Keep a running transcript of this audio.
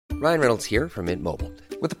Ryan Reynolds here from Mint Mobile.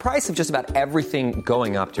 With the price of just about everything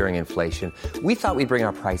going up during inflation, we thought we'd bring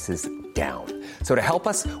our prices down. So to help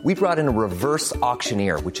us, we brought in a reverse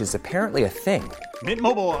auctioneer, which is apparently a thing. Mint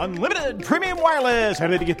Mobile Unlimited Premium Wireless. How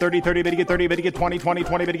to get 30, 30, bit to get 30, bit to get 20, 20,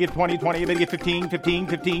 20, bit to get 20, 20, bit to get 15, 15,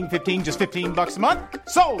 15, 15, just $15 a month?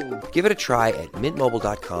 Sold! Give it a try at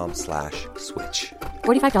mintmobile.com/switch.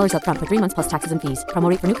 $45 up front for 3 months plus taxes and fees. Promo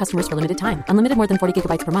rate for new customers for limited time. Unlimited more than 40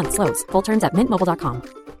 gigabytes per month. Slows full terms at mintmobile.com.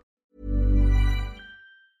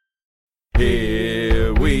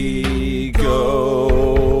 Here we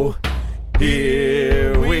go.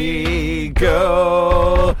 Here we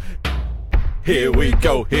go. Here we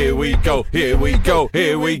go. Here we go. Here we go.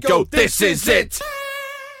 Here we go. This is it.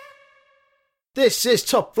 This is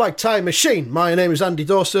Top Flight Time Machine. My name is Andy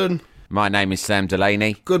Dawson. My name is Sam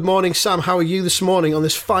Delaney. Good morning, Sam. How are you this morning on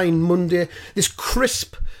this fine Monday, this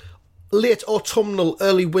crisp, late autumnal,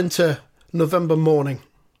 early winter November morning?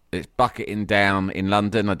 It's bucketing down in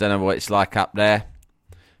London. I don't know what it's like up there,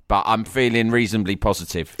 but I'm feeling reasonably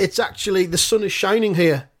positive. It's actually, the sun is shining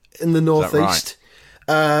here in the northeast.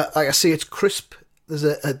 Like I say, it's crisp. There's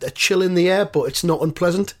a chill in the air, but it's not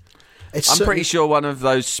unpleasant. I'm pretty sure one of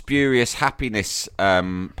those spurious happiness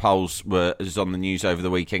polls was on the news over the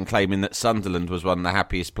weekend, claiming that Sunderland was one of the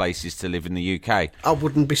happiest places to live in the UK. I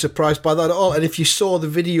wouldn't be surprised by that at all. And if you saw the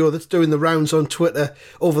video that's doing the rounds on Twitter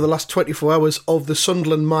over the last 24 hours of the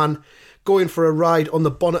Sunderland man going for a ride on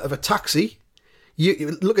the bonnet of a taxi,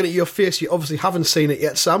 you looking at your face, you obviously haven't seen it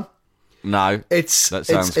yet, Sam. No, that sounds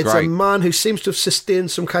great. It's a man who seems to have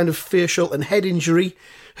sustained some kind of facial and head injury,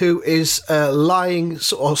 who is lying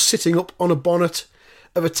or sitting up on a bonnet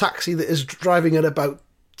of a taxi that is driving at about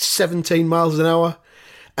 17 miles an hour,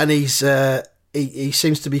 and he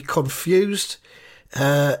seems to be confused.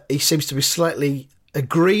 He seems to be slightly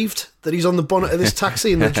aggrieved that he's on the bonnet of this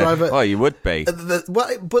taxi, and the driver... Oh, you would be. But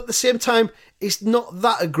at the same time, he's not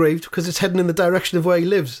that aggrieved because it's heading in the direction of where he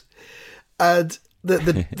lives. And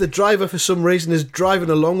the driver, for some reason, is driving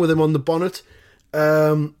along with him on the bonnet,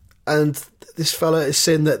 and this fella is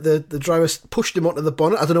saying that the driver pushed him onto the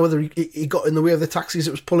bonnet. I don't know whether he got in the way of the taxi as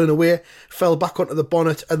it was pulling away, fell back onto the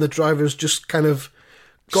bonnet, and the driver's just kind of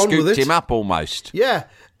gone with it. Scooped him up almost. Yeah,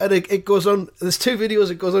 and it goes on. There's 2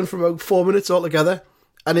 videos. It goes on for about 4 minutes altogether,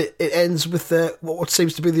 and it ends with what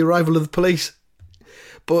seems to be the arrival of the police.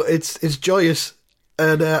 But it's joyous.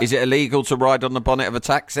 And, is it illegal to ride on the bonnet of a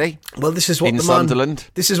taxi? Well, this is what Sunderland.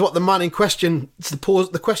 This is what the man in question. It's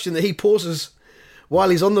the question that he poses while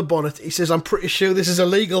he's on the bonnet. He says, "I'm pretty sure this is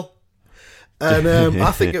illegal," and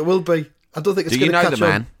I think it will be. I don't think it's going to catch on. Do you know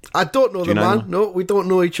the man? I don't know the man. No, we don't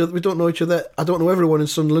know each other. We don't know each other. I don't know everyone in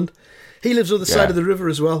Sunderland. He lives on the side of the river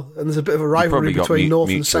as well, and there's a bit of a rivalry between north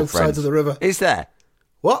and south sides of the river. Is there?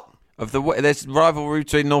 What? There's rivalry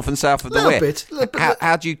between north and south of the Wear. Little bit.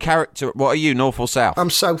 How do you what are you, north or south? I'm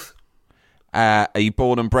south. Are you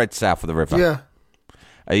born and bred south of the river? Yeah.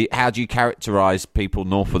 How do you characterise people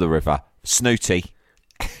north of the river? Snooty.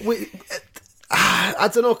 I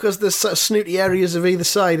don't know, because there's sort of snooty areas of either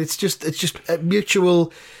side. It's just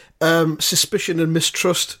mutual suspicion and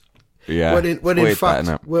mistrust. Yeah. When in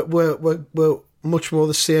fact we're much more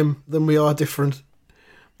the same than we are different.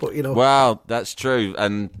 But, you know. Well, that's true.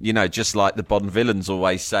 And, you know, just like the Bond villains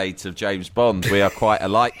always say to James Bond, we are quite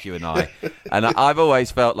alike, you and I. And I've always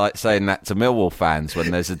felt like saying that to Millwall fans when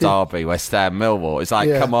there's a derby, West Ham Millwall. It's like,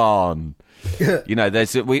 come on. You know,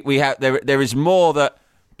 there is more that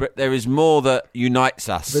unites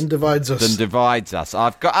us than divides us.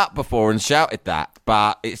 I've got up before and shouted that,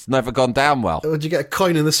 but it's never gone down well. Would you get a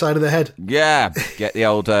coin in the side of the head? Yeah, get the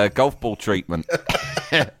old golf ball treatment.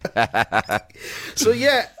 So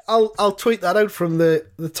yeah, I'll tweet that out from the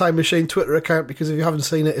Time Machine Twitter account, because if you haven't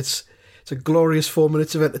seen it, it's a glorious 4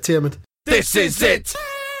 minutes of entertainment. This is it.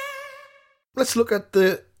 Let's look at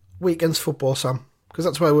the weekend's football, Sam, because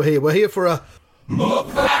that's why we're here. We're here for a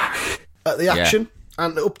look back at the action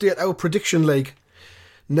and to update our prediction league.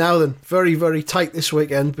 Now then, very, very tight this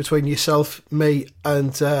weekend between yourself, me,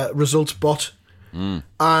 and Results Bot. And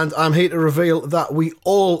I'm here to reveal that we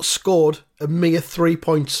all scored a mere 3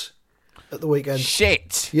 points at the weekend.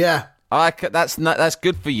 Shit. Yeah. That's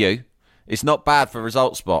good for you. It's not bad for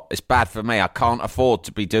Results Spot. It's bad for me. I can't afford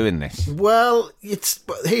to be doing this. Well,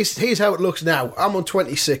 here's how it looks now. I'm on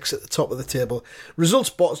 26 at the top of the table. Results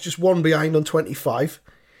Spot's just one behind on 25.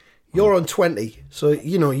 You're on 20. So,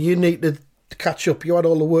 you know, you need to catch up. You had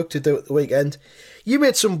all the work to do at the weekend. You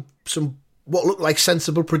made some what looked like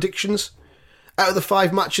sensible predictions. Out of the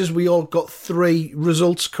 5 matches, we all got 3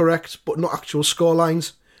 results correct, but not actual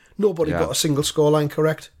scorelines. Nobody got a single scoreline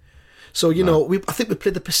correct. So, you know, I think we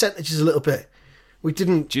played the percentages a little bit. We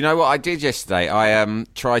didn't. Do you know what I did yesterday? I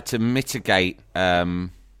tried to mitigate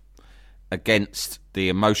against the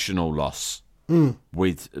emotional loss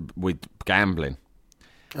with gambling,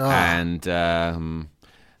 and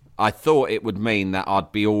I thought it would mean that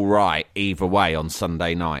I'd be all right either way on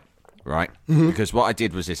Sunday night, right? Because what I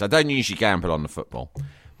did was this: I don't usually gamble on the football,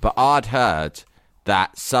 but I'd heard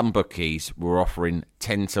that some bookies were offering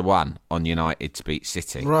 10-1 on United to beat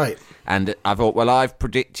City. Right. And I thought, well, I've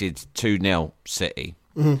predicted 2-0 City.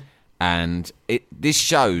 And this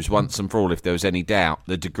shows once and for all, if there was any doubt,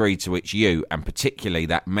 the degree to which you, and particularly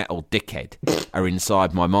that metal dickhead, are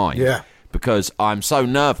inside my mind. Yeah. Because I'm so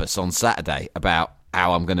nervous on Saturday about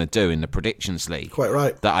how I'm going to do in the Predictions League. Quite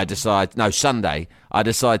right. That Sunday, I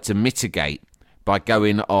decide to mitigate by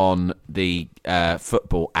going on the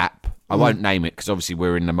football app. I won't name it because obviously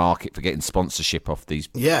we're in the market for getting sponsorship off these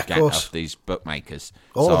off these bookmakers.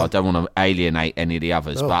 So I don't want to alienate any of the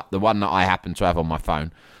others. But the one that I happen to have on my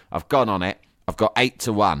phone, I've gone on it. I've got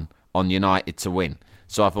 8-1 on United to win.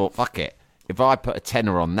 So I thought, fuck it. If I put a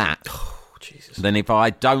tenner on that, then if I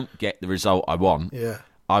don't get the result I want,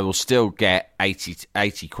 I will still get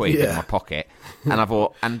 80 quid in my pocket. And I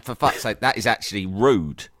thought, and for fuck's sake, that is actually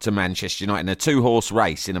rude to Manchester United in a 2-horse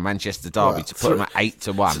race in a Manchester derby to put them at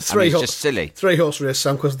 8-1. It's just silly. 3-horse race,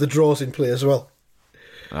 Sam, because the draw's in play as well.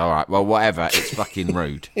 All right, well, whatever. It's fucking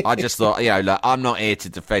rude. I just thought, look, I'm not here to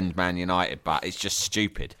defend Man United, but it's just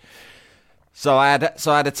stupid. So I had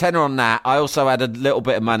a tenner on that. I also had a little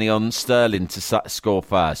bit of money on Sterling to score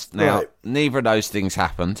first. Now, neither of those things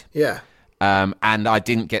happened. Yeah. And I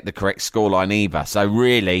didn't get the correct scoreline either. So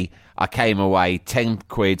really, I came away 10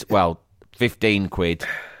 quid, 15 quid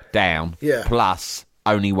down, plus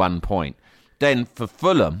only 1 point. Then for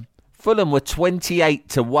Fulham were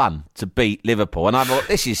 28-1 to beat Liverpool. And I thought,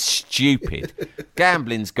 this is stupid.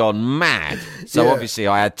 Gambling's gone mad. So obviously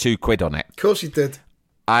I had 2 quid on it. Of course you did.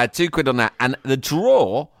 I had 2 quid on that. And the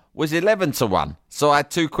draw was 11-1. So I had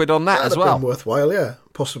 2 quid on that as well. Been worthwhile, yeah,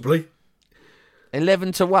 possibly.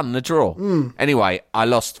 11-1 the draw. Anyway, I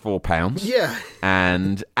lost £4. Yeah,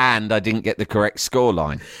 and I didn't get the correct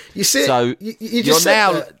scoreline. You see, so you just you're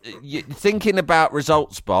now thinking about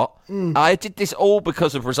ResultSpot. I did this all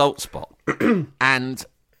because of ResultSpot, and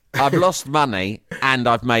I've lost money and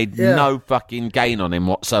I've made no fucking gain on him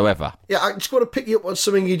whatsoever. Yeah, I just want to pick you up on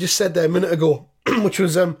something you just said there a minute ago, which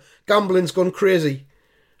was gambling's gone crazy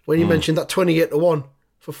when you mentioned that 28-1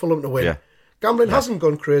 for Fulham to win. Yeah. Gambling hasn't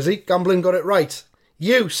gone crazy. Gambling got it right.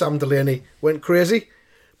 You, Sam Delaney, went crazy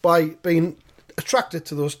by being attracted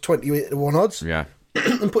to those 28-1 odds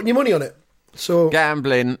and putting your money on it. So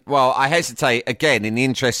gambling, well, I hesitate, again, in the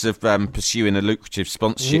interest of pursuing a lucrative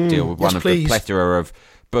sponsorship deal with one of the plethora of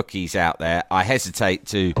bookies out there, I hesitate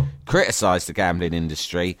to criticise the gambling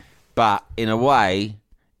industry, but in a way,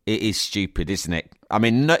 it is stupid, isn't it? I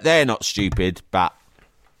mean, they're not stupid, but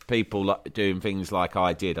people doing things like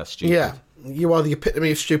I did are stupid. Yeah. You are the epitome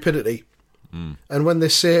of stupidity. And when they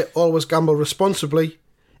say always gamble responsibly,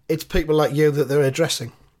 it's people like you that they're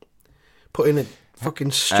addressing. Putting in fucking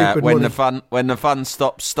stupid when money. When the fun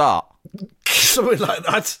stops, start. Something like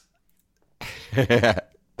that.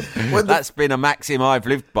 That's been a maxim I've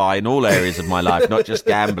lived by in all areas of my life, not just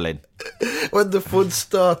gambling. When the fun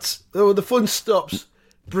starts, when the fun stops,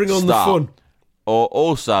 bring on the fun. Or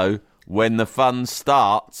also, when the fun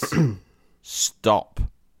starts, stop.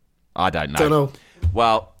 I don't know.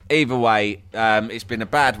 Well, either way, it's been a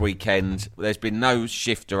bad weekend. There's been no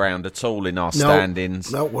shift around at all in our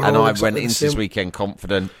standings. No, and I went into this weekend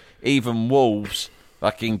confident. Even Wolves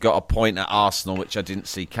fucking got a point at Arsenal, which I didn't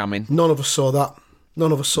see coming. None of us saw that.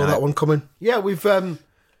 None of us saw that one coming. Yeah, we're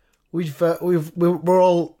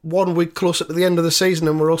all 1 week closer to the end of the season,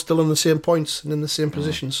 and we're all still on the same points and in the same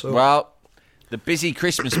position. So well. The busy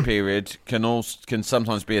Christmas period can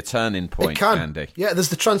sometimes be a turning point, it can. Andy. Yeah, there's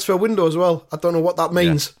the transfer window as well. I don't know what that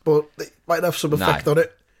means, but it might have some effect on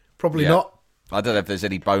it. Probably not. I don't know if there's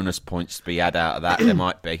any bonus points to be had out of that. There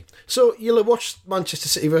might be. So you'll have watched Manchester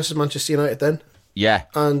City versus Manchester United then? Yeah.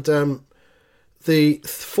 And the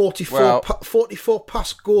 44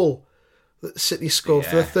 pass goal that City scored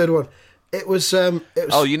for the third one. It was.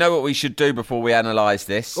 Oh, you know what we should do before we analyse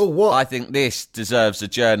this? Oh, what? I think this deserves a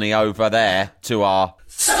journey over there to our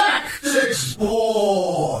Tactics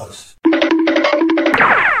Board.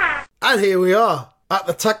 And here we are at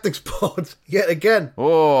the Tactics Board yet again.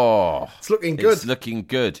 Oh, it's looking good. It's looking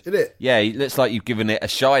good, isn't it? Yeah, it looks like you've given it a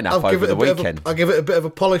shine up over the weekend. I give it a bit of a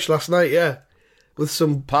polish last night. Yeah, with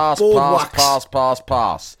some pass.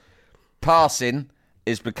 Passing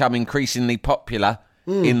is becoming increasingly popular.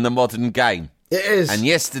 In the modern game. It is. And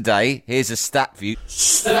yesterday, here's a stat view.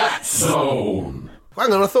 Stat Zone.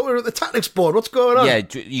 Hang on, I thought we were at the tactics board. What's going on? Yeah,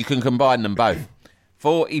 you can combine them both.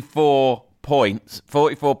 44 points,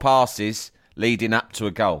 44 passes leading up to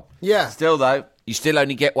a goal. Yeah. Still, though, you still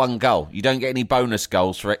only get one goal. You don't get any bonus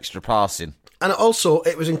goals for extra passing. And also,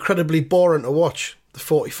 it was incredibly boring to watch, the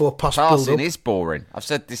 44 pass Passing build-up. is boring. I've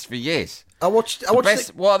said this for years. I watched What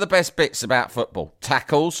are the best bits about football?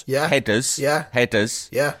 Tackles, Yeah. headers, Yeah. headers,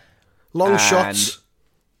 Yeah. Long shots.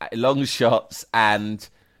 long shots, and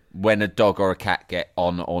when a dog or a cat get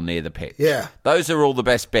on or near the pitch. Yeah. Those are all the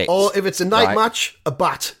best bits. Or if it's a night right? match, a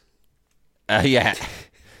bat. Yeah.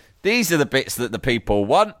 These are the bits that the people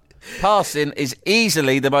want. Passing is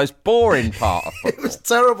easily the most boring part of It football. was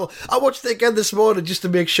terrible. I watched it again this morning just to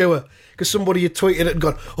make sure, because somebody had tweeted it and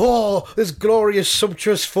gone, "Oh, this glorious,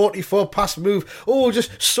 sumptuous 44 pass move. Oh,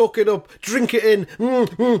 just soak it up, drink it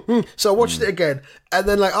in." So I watched it again, and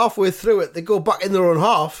then like halfway through it, they go back in their own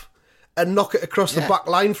half and knock it across the back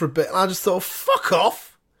line for a bit, and I just thought, "Fuck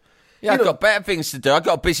off." Yeah, I've got better things to do. I've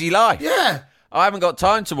got a busy life. Yeah. I haven't got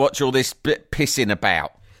time to watch all this bit pissing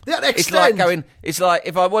about. That It's like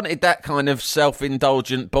if I wanted that kind of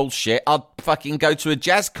self-indulgent bullshit, I'd fucking go to a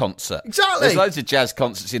jazz concert. Exactly. There's loads of jazz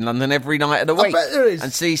concerts in London every night of the week. bet there is.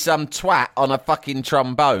 And see some twat on a fucking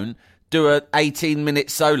trombone do a 18-minute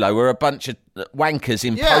solo where a bunch of wankers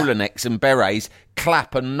in polo necks and berets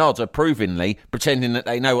clap and nod approvingly, pretending that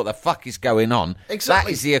they know what the fuck is going on.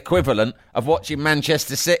 Exactly. That is the equivalent of watching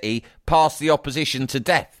Manchester City pass the opposition to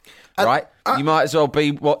death, right? You might as well be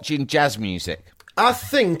watching jazz music. I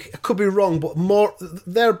think, I could be wrong, but more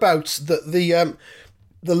thereabouts that the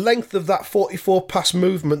length of that 44 pass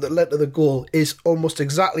movement that led to the goal is almost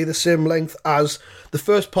exactly the same length as the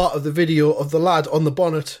first part of the video of the lad on the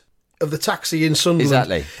bonnet of the taxi in Sunderland.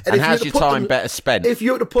 Exactly. And if you how's were to your put time them- better spent? If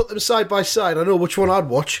you were to put them side by side, I know which one I'd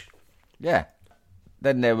watch. Yeah.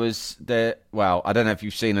 Then there was I don't know if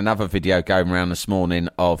you've seen another video going around this morning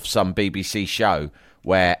of some BBC show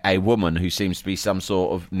where a woman who seems to be some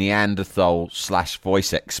sort of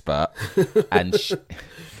Neanderthal/voice expert, and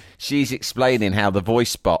she's explaining how the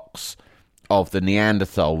voice box of the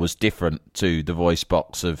Neanderthal was different to the voice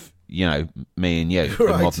box of, me and you,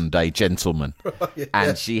 the modern day gentleman. Yeah.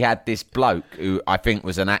 And she had this bloke who I think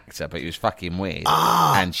was an actor, but he was fucking weird.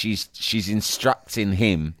 And she's instructing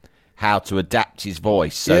him how to adapt his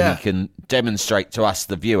voice so he can demonstrate to us,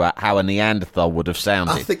 the viewer, how a Neanderthal would have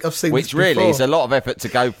sounded. I think I've seen which this really before. is a lot of effort to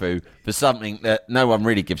go through for something that no one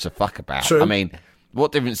really gives a fuck about. True. I mean,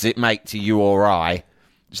 what difference does it make to you or I?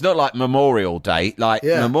 It's not like Memorial Day.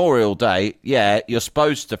 Memorial Day, you're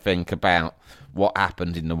supposed to think about what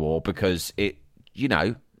happened in the war because it,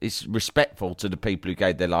 is respectful to the people who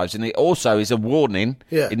gave their lives. And it also is a warning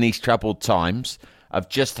in these troubled times of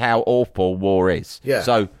just how awful war is. Yeah.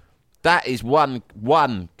 So that is one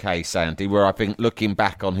case, Andy, where I think looking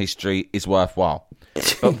back on history is worthwhile.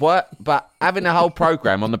 But having a whole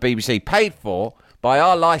programme on the BBC paid for by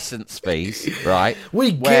our licence fees, right?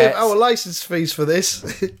 We give our licence fees for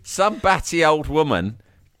this. Some batty old woman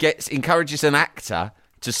encourages an actor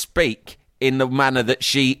to speak in the manner that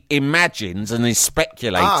she imagines and is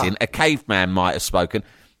speculating a caveman might have spoken.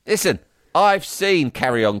 Listen, I've seen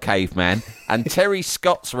Carry On Caveman, and Terry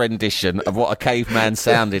Scott's rendition of what a caveman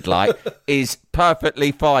sounded like is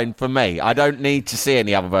perfectly fine for me. I don't need to see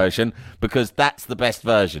any other version because that's the best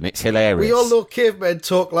version. It's hilarious. We all know cavemen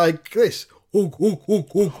talk like this.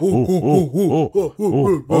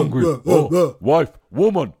 Hungry. Wife,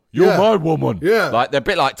 woman, you're my woman. Yeah. Like, they're a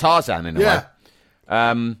bit like Tarzan in a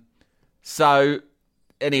way. So,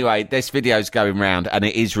 anyway, this video's going round, and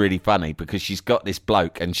it is really funny because she's got this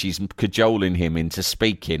bloke and she's cajoling him into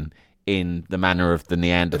speaking in the manner of the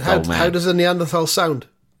Neanderthal man. How does a Neanderthal sound?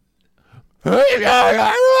 But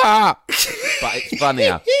it's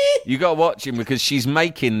funnier. You got to watch him because she's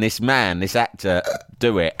making this actor,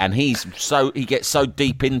 do it, and he gets so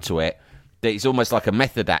deep into it that he's almost like a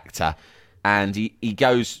method actor, and he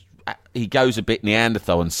goes a bit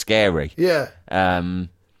Neanderthal and scary. Yeah.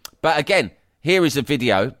 But again, here is a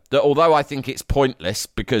video that, although I think it's pointless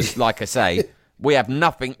because, like I say, we have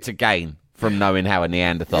nothing to gain from knowing how a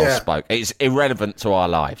Neanderthal spoke. It's irrelevant to our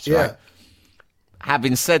lives, right?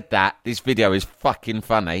 Having said that, this video is fucking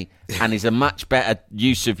funny and is a much better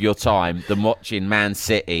use of your time than watching Man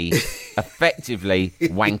City effectively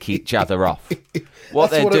wank each other off.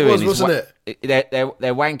 What That's they're what it doing was, is wasn't it?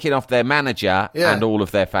 they're wanking off their manager and all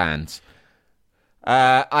of their fans.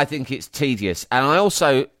 I think it's tedious. And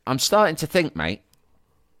I'm starting to think, mate,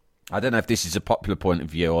 I don't know if this is a popular point of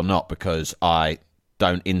view or not because I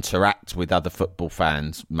don't interact with other football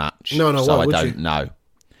fans much. No, so why I would don't you? know.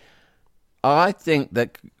 I think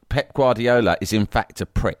that Pep Guardiola is in fact a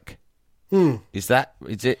prick. Is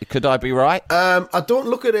it? Could I be right? I don't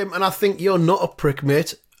look at him and I think you're not a prick,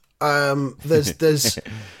 mate. There's.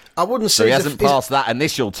 I wouldn't say so he hasn't passed that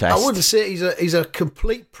initial test. I wouldn't say he's a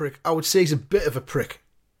complete prick. I would say he's a bit of a prick.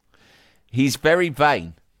 He's very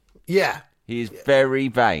vain. Yeah. He is very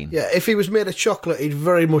vain. Yeah, if he was made of chocolate, he'd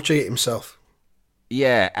very much eat himself.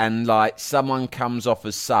 Yeah, and like someone comes off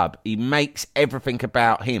as sub, he makes everything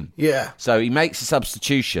about him. Yeah. So he makes a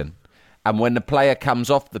substitution, and when the player comes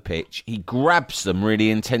off the pitch, he grabs them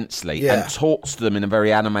really intensely and talks to them in a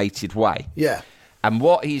very animated way. Yeah. And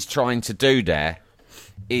what he's trying to do there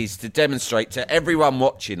is to demonstrate to everyone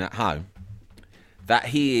watching at home that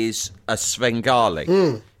he is a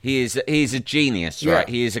Svengali. He is a genius, right?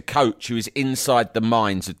 He is a coach who is inside the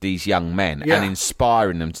minds of these young men and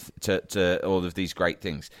inspiring them to all of these great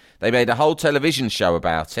things. They made a whole television show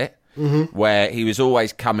about it where he was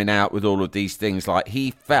always coming out with all of these things. Like,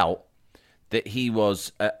 he felt that he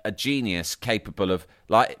was a genius capable of,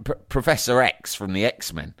 like, Professor X from the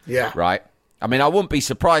X-Men, right? I mean, I wouldn't be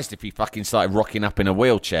surprised if he fucking started rocking up in a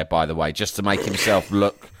wheelchair, by the way, just to make himself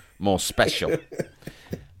look more special.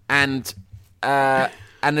 And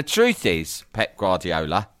the truth is, Pep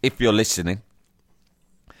Guardiola, if you're listening,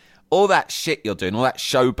 all that shit you're doing, all that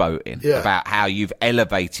showboating about how you've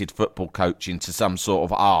elevated football coaching to some sort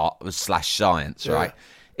of art / science, right,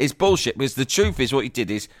 is bullshit. Because the truth is, what you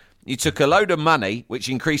did is you took a load of money, which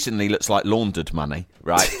increasingly looks like laundered money,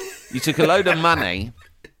 right? You took a load of money,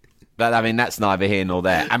 but I mean, that's neither here nor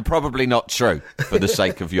there, and probably not true for the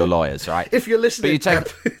sake of your lawyers, right? If you're listening, don't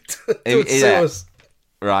sue us.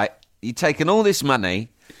 Right. You've taken all this money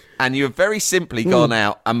and you've very simply gone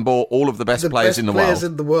out and bought all of the best players in the world. Players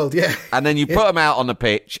in the world, yeah. And then you put them out on the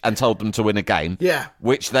pitch and told them to win a game. Yeah.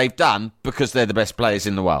 Which they've done because they're the best players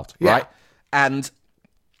in the world, right? And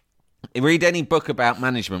read any book about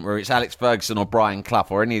management, where it's Alex Ferguson or Brian Clough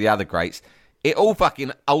or any of the other greats, it all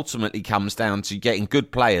fucking ultimately comes down to getting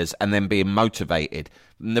good players and then being motivated.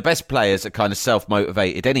 And the best players are kind of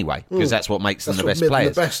self-motivated anyway, because that's what makes them the best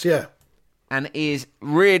players. The best, yeah. And is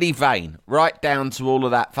really vain, right down to all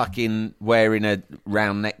of that fucking wearing a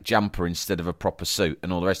round neck jumper instead of a proper suit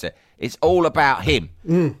and all the rest of it. It's all about him.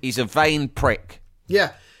 He's a vain prick.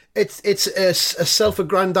 Yeah, it's a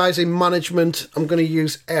self-aggrandizing management. I'm going to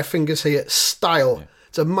use air fingers here. Style. Yeah.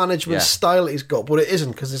 It's a management style he's got, but it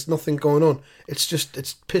isn't, because there's nothing going on. It's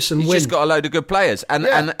piss and wind. He's just got a load of good players, and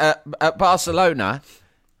at Barcelona,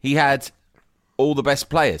 he had all the best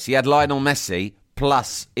players. He had Lionel Messi,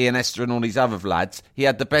 plus Iniesta and all these other lads. He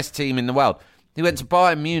had the best team in the world. He went to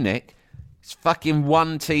Bayern Munich. It's fucking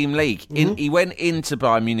one-team league. He went into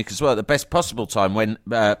Bayern Munich as well at the best possible time when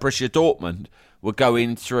Borussia Dortmund were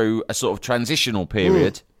going through a sort of transitional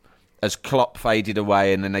period as Klopp faded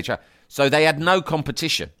away and then they tried. So they had no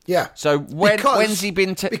competition. Yeah. So when's he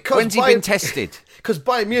been tested? Because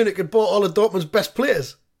Bayern Munich had bought all of Dortmund's best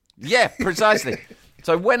players. Yeah, precisely.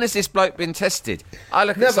 So when has this bloke been tested? I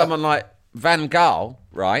look at someone like Van Gaal,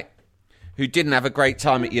 right, who didn't have a great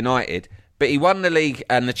time at United, but he won the league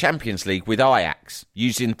and the Champions League with Ajax,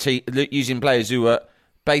 using players who were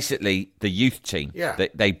basically the youth team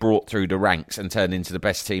that they brought through the ranks and turned into the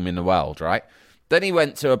best team in the world, right? Then he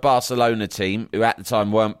went to a Barcelona team who at the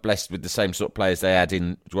time weren't blessed with the same sort of players they had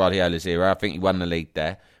in Guardiola's era. I think he won the league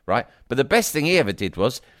there, right? But the best thing he ever did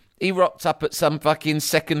was he rocked up at some fucking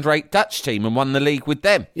second-rate Dutch team and won the league with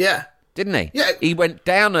them. Yeah. Didn't he? Yeah. He went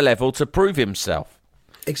down a level to prove himself.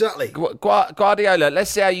 Exactly. Guardiola,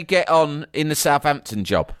 let's see how you get on in the Southampton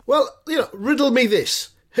job. Well, riddle me this.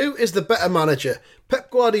 Who is the better manager?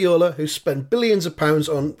 Pep Guardiola, who spent billions of pounds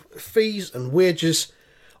on fees and wages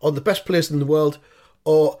on the best players in the world,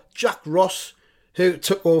 or Jack Ross, who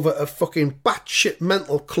took over a fucking batshit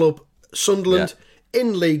mental club, Sunderland,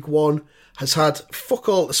 in League One, has had fuck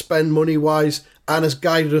all to spend money-wise, and has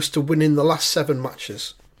guided us to winning the last 7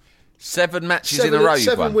 matches. 7 matches in a row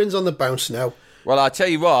you've won? 7 wins on the bounce now. Well, I tell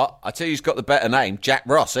you what, who's got the better name, Jack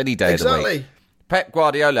Ross, any day of the week. Pep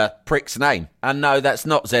Guardiola, prick's name. And no, that's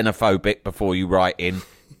not xenophobic before you write in.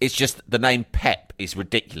 It's just the name Pep is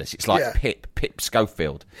ridiculous. It's like Pip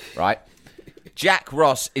Schofield, right? Jack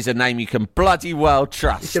Ross is a name you can bloody well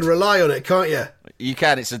trust. You can rely on it, can't you? You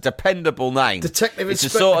can. It's a dependable name. Detective It's the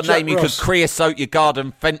Inspector sort of Jack name you Ross. could creosote your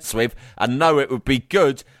garden fence with and know it would be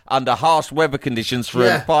good under harsh weather conditions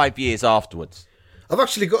for 5 years afterwards. I've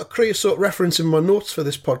actually got a creosote reference in my notes for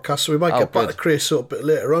this podcast, so we might get back to creosote a bit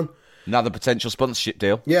later on. Another potential sponsorship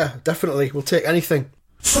deal. Yeah, definitely. We'll take anything.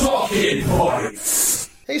 Talking points.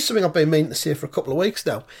 Here's something I've been meaning to say for a couple of weeks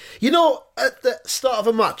now. You know, at the start of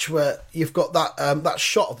a match where you've got that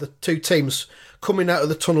shot of the two teams coming out of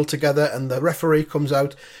the tunnel together and the referee comes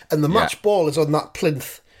out and the match ball is on that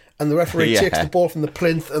plinth and the referee takes the ball from the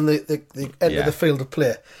plinth and they enter the field of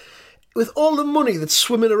play. With all the money that's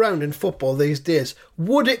swimming around in football these days,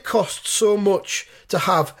 would it cost so much to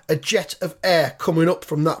have a jet of air coming up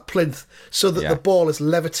from that plinth so that the ball is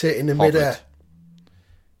levitating in midair?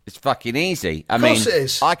 It's fucking easy. Of course it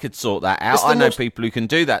is. I could sort that out. I know people who can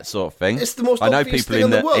do that sort of thing. It's the most obvious thing in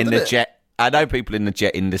the world, isn't it? Jet. I know people in the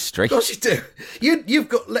jet industry. Of course you do. You've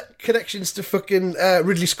got connections to fucking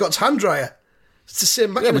Ridley Scott's hand dryer. It's the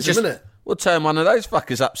same mechanism, isn't it? We'll turn one of those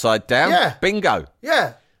fuckers upside down. Yeah. Bingo.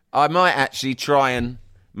 Yeah. I might actually try and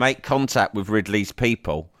make contact with Ridley's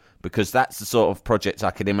people, because that's the sort of project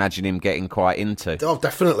I could imagine him getting quite into. Oh,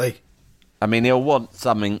 definitely. I mean, he'll want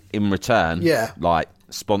something in return, yeah, like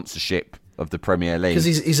sponsorship of the Premier League. Because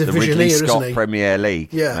he's a the visioneer, Ridley Scott isn't he? Premier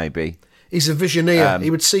League, yeah, maybe. He's a visioneer. He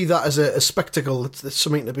would see that as a spectacle. That's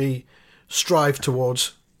something to be strived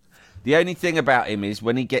towards. The only thing about him is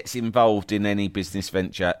when he gets involved in any business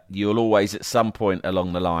venture, you'll always, at some point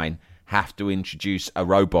along the line, have to introduce a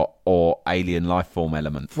robot or alien life form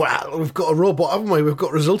element. Well, we've got a robot, haven't we? We've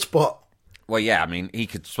got ResultsBot. Well, yeah, I mean, he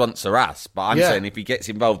could sponsor us, but I'm saying if he gets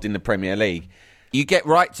involved in the Premier League, you get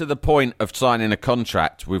right to the point of signing a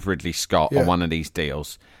contract with Ridley Scott on one of these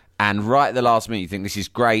deals, and right at the last minute you think, this is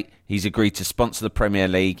great, he's agreed to sponsor the Premier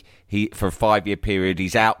League for a 5-year period,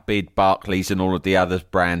 he's outbid Barclays and all of the other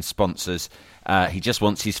brand sponsors, he just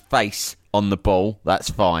wants his face on the ball, that's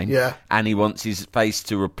fine. Yeah. And he wants his face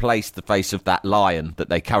to replace the face of that lion that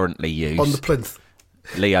they currently use. On the plinth.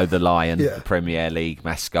 Leo the Lion, the Premier League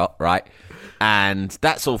mascot, right? And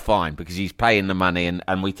that's all fine because he's paying the money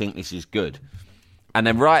and we think this is good. And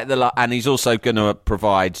then and he's also going to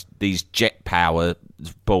provide these jet power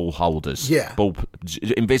ball holders. Yeah.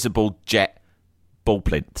 Invisible jet ball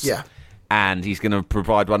plinths. Yeah. And he's going to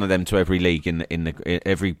provide one of them to every league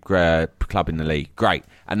every club in the league. Great.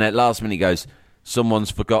 And then at last minute he goes, someone's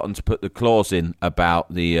forgotten to put the clause in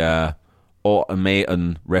about the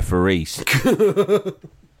automaton referees.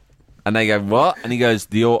 And they go, what? And he goes,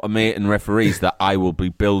 the automaton referees that I will be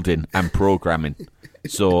building and programming.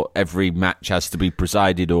 So every match has to be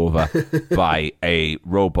presided over by a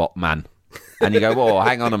robot man. And you go, whoa,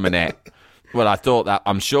 hang on a minute. Well, I thought that,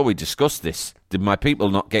 I'm sure we discussed this. Did my people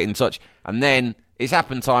not get in touch? And then it's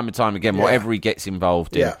happened time and time again, whatever he gets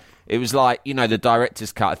involved in. Yeah. It was like, the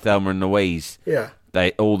director's cut of Thelma and Louise. Yeah.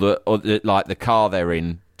 The car they're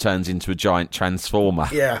in turns into a giant transformer.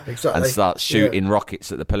 Yeah, exactly. And starts shooting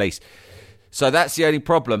rockets at the police. So that's the only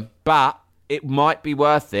problem. But it might be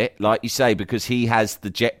worth it, like you say, because he has the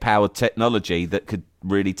jet-powered technology that could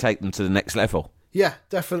really take them to the next level. Yeah,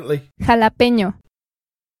 definitely. Jalapeño.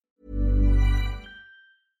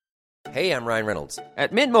 Hey, I'm Ryan Reynolds.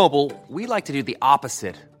 At Mint Mobile, we like to do the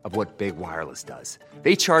opposite of what Big Wireless does.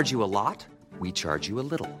 They charge you a lot, we charge you a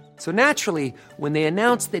little. So naturally, when they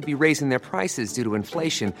announced they'd be raising their prices due to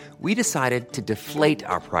inflation, we decided to deflate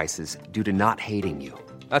our prices due to not hating you.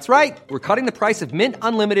 That's right. We're cutting the price of Mint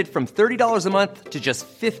Unlimited from $30 a month to just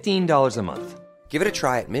 $15 a month. Give it a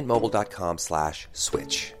try at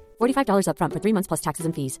mintmobile.com/switch. $45 up front for 3 months plus taxes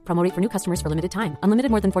and fees. Promo rate for new customers for limited time.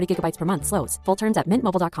 Unlimited more than 40 gigabytes per month. Slows full terms at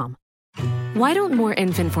mintmobile.com. Why don't more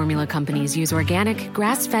infant formula companies use organic,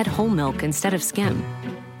 grass-fed whole milk instead of skim?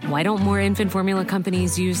 Why don't more infant formula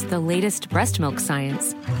companies use the latest breast milk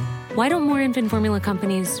science? Why don't more infant formula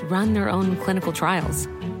companies run their own clinical trials?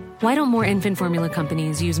 Why don't more infant formula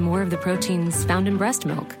companies use more of the proteins found in breast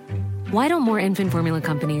milk? Why don't more infant formula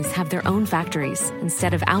companies have their own factories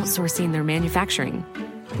instead of outsourcing their manufacturing?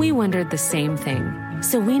 We wondered the same thing.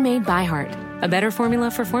 So we made ByHeart, a better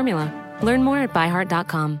formula for formula. Learn more at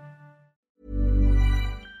byheart.com.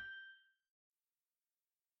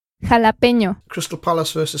 Jalapeño. Crystal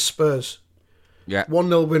Palace versus Spurs. Yeah.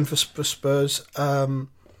 1-0 win for Spurs.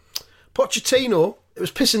 Pochettino, it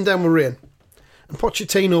was pissing down with rain. And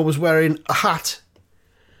Pochettino was wearing a hat,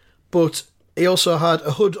 but he also had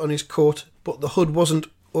a hood on his coat, but the hood wasn't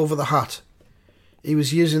over the hat. He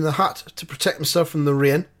was using the hat to protect himself from the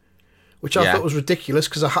rain, which I thought was ridiculous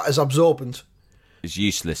because a hat is absorbent. It's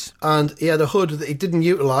useless. And he had a hood that he didn't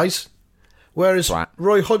utilise, whereas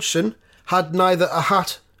Roy Hodgson had neither a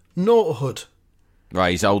hat nor a hood.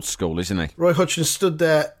 Right, he's old school, isn't he? Roy Hodgson stood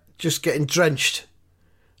there just getting drenched.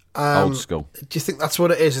 Old school. Do you think that's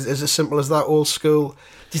what it is? Is it as simple as that, old school?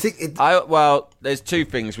 Do you think it... Well, there's two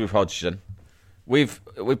things with Hodgson. With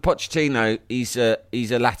Pochettino, he's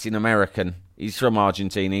a Latin American. He's from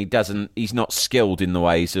Argentina. He's not skilled in the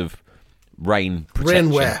ways of rain protection.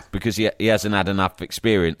 Rainwear. Because he hasn't had enough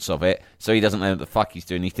experience of it, so he doesn't know what the fuck he's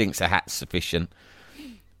doing. He thinks a hat's sufficient.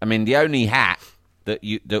 I mean, the only hat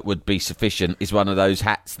that would be sufficient is one of those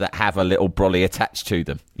hats that have a little brolly attached to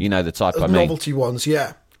them. You know the type I mean. Novelty ones,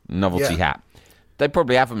 yeah. novelty hat. They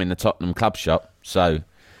probably have them in the Tottenham club shop, so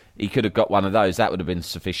he could have got one of those. That would have been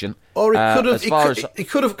sufficient. Or he could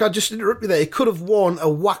have. Can I just interrupt you there? He could have worn a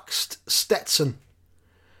waxed Stetson.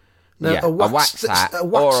 Now, a waxed hat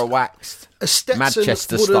or a waxed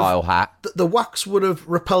Manchester-style hat. The wax would have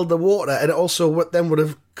repelled the water, and it also then would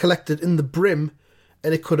have collected in the brim,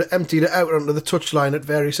 and it could have emptied it out onto the touchline at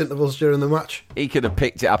various intervals during the match. He could have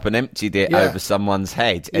picked it up and emptied it over someone's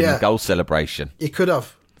head in the goal celebration. He could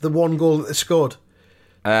have. The one goal that they scored.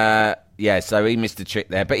 So he missed a trick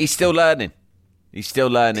there, but he's still learning. He's still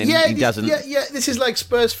learning. Yeah, he doesn't. Yeah. This is like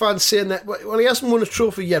Spurs fans saying that. Well, he hasn't won a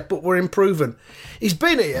trophy yet, but we're improving. He's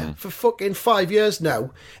been here for fucking 5 years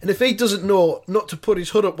now, and if he doesn't know not to put his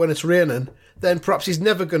hood up when it's raining, then perhaps he's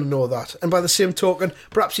never going to know that. And by the same token,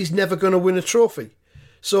 perhaps he's never going to win a trophy.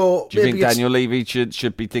 So do you think Daniel Levy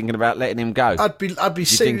should be thinking about letting him go? I'd be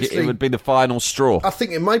seriously. You think it would be the final straw? I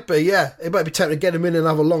think it might be. Yeah, it might be time to get him in and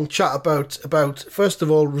have a long chat about first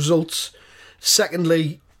of all results,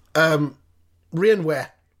 secondly, rainwear.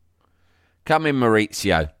 Come in,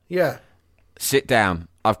 Maurizio. Yeah. Sit down.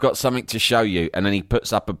 I've got something to show you. And then he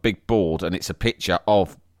puts up a big board, and it's a picture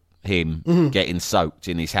of him getting soaked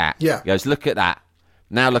in his hat. Yeah. He goes, look at that.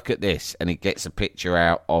 Now look at this. And he gets a picture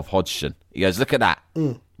out of Hodgson. He goes, look at that.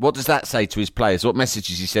 What does that say to his players? What message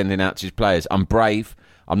is he sending out to his players? I'm brave.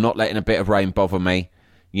 I'm not letting a bit of rain bother me.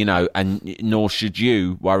 And nor should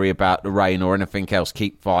you worry about the rain or anything else.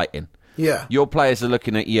 Keep fighting. Yeah. Your players are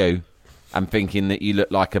looking at you and thinking that you look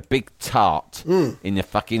like a big tart in your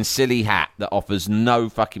fucking silly hat that offers no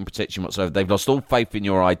fucking protection whatsoever. They've lost all faith in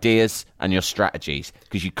your ideas and your strategies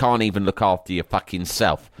because you can't even look after your fucking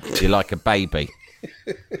self. You're like a baby.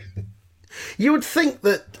 You would think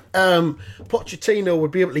that Pochettino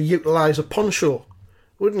would be able to utilise a poncho,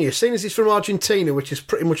 wouldn't you? Seeing as he's from Argentina, which is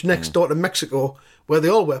pretty much next door to Mexico, where they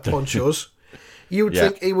all wear ponchos, you would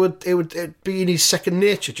think it'd be in his second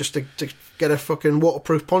nature just to get a fucking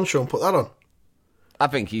waterproof poncho and put that on. I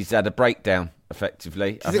think he's had a breakdown,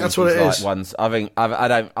 effectively. I think that's what it is. I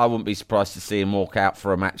wouldn't be surprised to see him walk out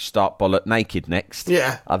for a match, start bollock naked next.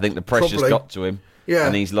 Yeah, I think the pressure's probably got to him. Yeah,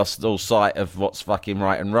 and he's lost all sight of what's fucking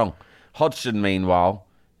right and wrong. Hodgson, meanwhile,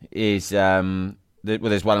 is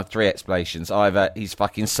there's one of three explanations. Either he's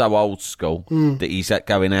fucking so old school that he's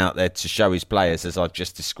going out there to show his players, as I've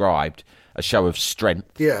just described, a show of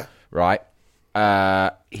strength. Yeah. Right?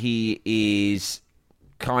 He is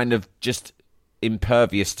kind of just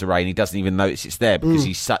impervious to rain. He doesn't even notice it's there because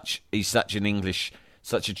he's such a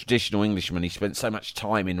traditional Englishman. He spent so much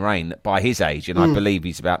time in rain that by his age, and I believe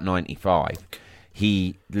he's about 95,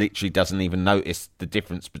 he literally doesn't even notice the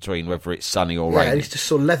difference between whether it's sunny or rainy. Yeah, he's just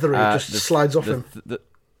so leathery, it just slides off him.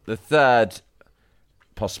 The third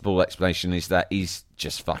possible explanation is that he's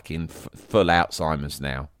just fucking full Alzheimer's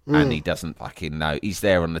now, and he doesn't fucking know. He's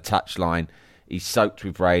there on the touchline, he's soaked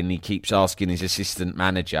with rain, he keeps asking his assistant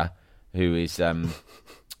manager, who is, who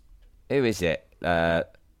is it?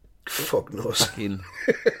 Fuck knows. Fucking,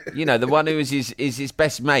 the one who is his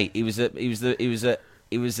best mate. He was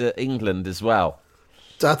at England as well.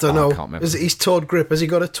 I don't know. I can't remember. He's Toad Grip. Has he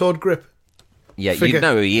got a Toad Grip? Yeah, figure? You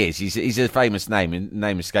know who he is. He's a famous name. His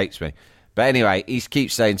name escapes me. But anyway, he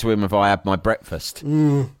keeps saying to him, "Have I had my breakfast?"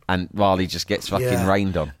 And while he just gets fucking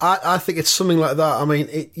rained on. I think it's something like that. I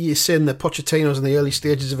mean, you're saying that Pochettino's in the early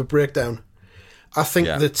stages of a breakdown. I think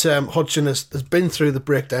that Hodgson has been through the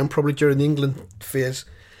breakdown, probably during the England phase.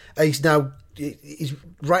 He's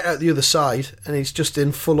right out the other side, and he's just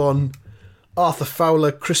in full-on Arthur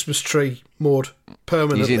Fowler Christmas tree mode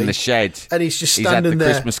permanently. He's in the shed. And he's just standing there. He's had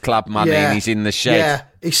the Christmas club money and he's in the shed. Yeah,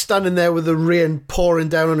 he's standing there with the rain pouring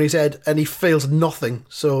down on his head and he feels nothing.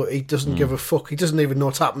 So he doesn't give a fuck. He doesn't even know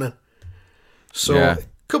what's happening. So it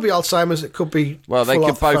could be Alzheimer's, it could be... Well, they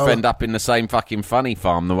could both end up in the same fucking funny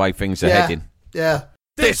farm the way things are heading. Yeah.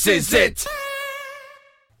 This is it!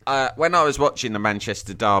 When I was watching the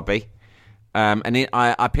Manchester derby...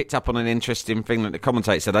 I picked up on an interesting thing that the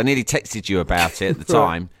commentator said. I nearly texted you about it at the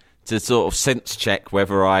time to sort of sense check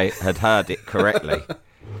whether I had heard it correctly.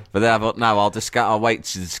 But then I thought, no, I'll wait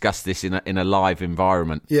to discuss this in a live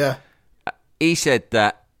environment. Yeah. He said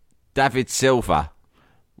that David Silva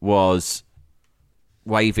was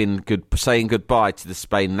saying goodbye to the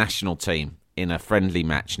Spain national team in a friendly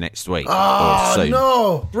match next week. Oh, or soon.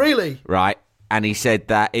 No, really? Right. And he said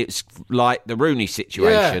that it's like the Rooney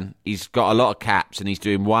situation. Yeah. He's got a lot of caps and he's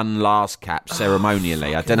doing one last cap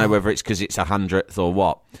ceremonially. I don't know whether it's because it's 100th or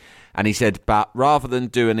what. And he said, but rather than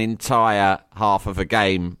do an entire half of a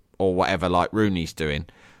game or whatever like Rooney's doing,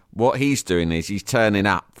 what he's doing is he's turning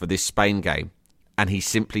up for this Spain game and he's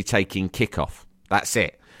simply taking kickoff. That's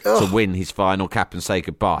it. To win his final cap and say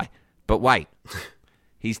goodbye. But wait,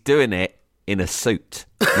 he's doing it in a suit.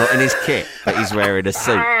 Not in his kit, but he's wearing a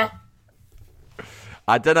suit.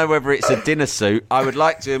 I don't know whether it's a dinner suit. I would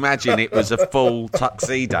like to imagine it was a full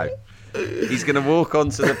tuxedo. He's going to walk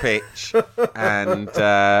onto the pitch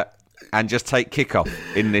and just take kickoff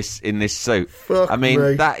in this suit. Fuck I mean,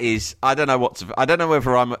 me. that is. I don't know I don't know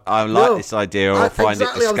whether I like this idea or find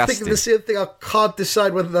exactly, it disgusting. I'm thinking the same thing. I can't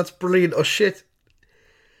decide whether that's brilliant or shit.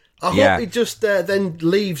 I Yeah. hope he just then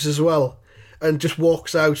leaves as well and just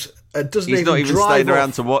walks out and doesn't He's even not even drive staying off.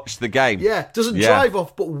 around to watch the game. Yeah, doesn't drive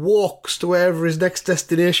off, but walks to wherever his next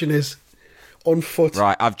destination is on foot.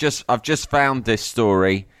 Right, I've just found this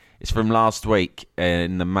story. It's from last week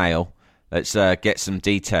in the Mail. Let's get some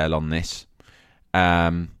detail on this.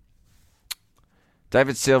 David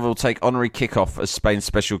Silva will take honorary kickoff as Spain's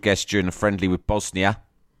special guest during a friendly with Bosnia.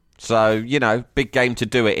 So, big game to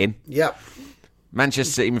do it in. Yep.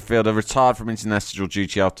 Manchester City midfielder retired from international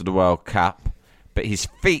duty after the World Cup, but his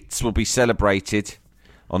feats will be celebrated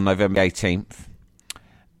on November 18th.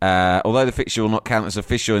 Although the fixture will not count as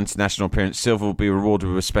official international appearance, Silva will be rewarded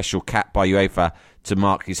with a special cap by UEFA to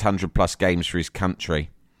mark his 100-plus games for his country.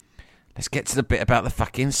 Let's get to the bit about the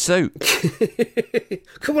fucking suit.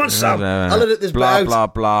 Come on, Sam. I'll edit this blah, bit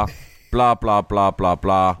out. blah, blah, blah, blah, blah, blah,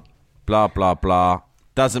 blah, blah, blah, blah.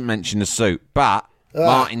 Doesn't mention the suit, but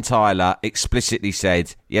Martin Tyler explicitly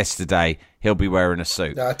said yesterday he'll be wearing a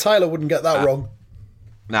suit. Nah, Tyler wouldn't get that wrong.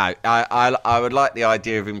 No, I would like the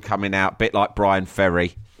idea of him coming out a bit like Brian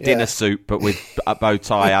Ferry, dinner suit but with a bow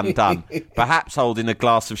tie undone, perhaps holding a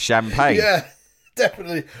glass of champagne. Yeah,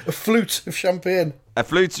 definitely. A flute of champagne. A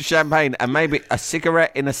flute of champagne and maybe a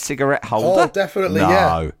cigarette in a cigarette holder. Oh, definitely, no.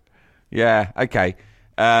 yeah. Yeah, okay.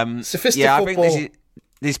 Sophisticated yeah, I football. think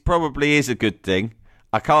this probably is a good thing.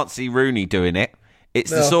 I can't see Rooney doing it. It's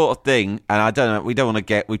the sort of thing, and I don't know,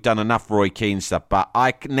 we've done enough Roy Keane stuff, but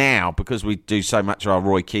now, because we do so much of our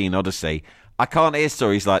Roy Keane Odyssey, I can't hear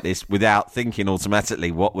stories like this without thinking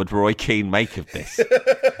automatically, what would Roy Keane make of this?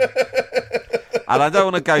 And I don't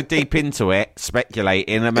want to go deep into it,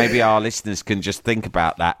 speculating, and maybe our listeners can just think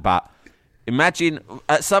about that, but imagine,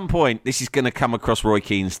 at some point, this is going to come across Roy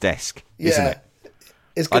Keane's desk, isn't it?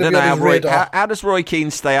 It's I going don't to know be on his radar. how does Roy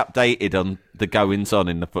Keane stay updated on the goings-on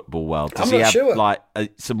in the football world? Does I'm he not have sure.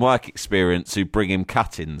 some work experience who bring him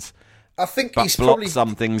cut-ins, I think but he's block probably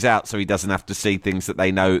some things out so he doesn't have to see things that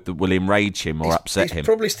they know that will enrage him or upset he's him?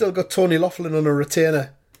 probably still got Tony Loughlin on a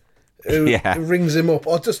retainer who rings him up,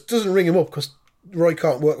 or just doesn't ring him up because Roy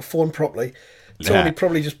can't work a phone properly. Tony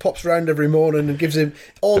probably just pops round every morning and gives him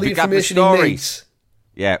all the information he needs.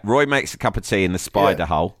 Yeah, Roy makes a cup of tea in the spider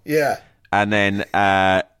hole. Yeah. And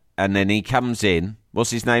then he comes in.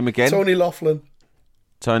 What's his name again? Tony Loughlin.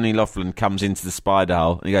 Tony Loughlin comes into the spider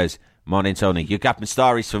hole and he goes, "Morning, Tony. You got my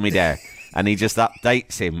stories for me there." And he just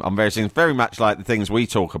updates him on various things, very much like the things we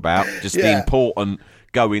talk about, just the important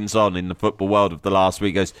goings-on in the football world of the last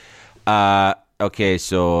week. He goes, okay,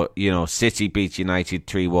 so, City beat United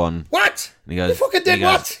 3-1. What? And he goes, You fucking did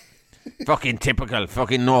what? Fucking typical,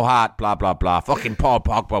 fucking no heart, blah, blah, blah. Fucking Paul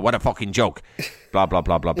Pogba, what a fucking joke. Blah, blah,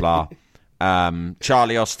 blah, blah, blah.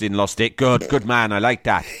 Charlie Austin lost it. Good man, I like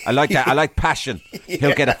that. I like passion.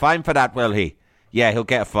 He'll get a fine for that, will he? Yeah, he'll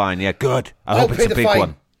get a fine. Yeah, good. I hope it's a big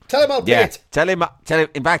one. Tell him I'll pay it. Tell him.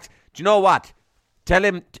 In fact, do you know what? Tell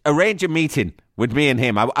him, arrange a meeting with me and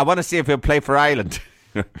him. I want to see if he'll play for Ireland.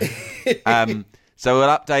 So we'll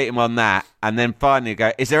update him on that, and then finally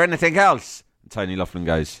go, is there anything else? And Tony Loughlin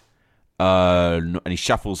goes, no, and he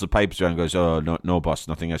shuffles the papers around and goes, oh, no, boss,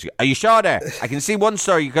 nothing else. Are you sure there? I can see one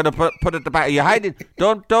story you're going to put at the back. Are you hiding?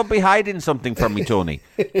 Don't be hiding something from me, Tony.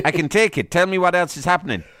 I can take it. Tell me what else is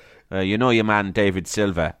happening. You know your man, David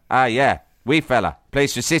Silva. Ah, yeah. Wee fella.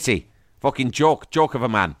 Plays for City. Fucking joke of a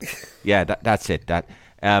man. Yeah, that's it.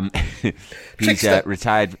 He's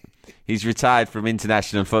retired. He's retired from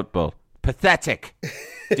international football. Pathetic.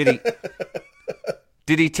 Did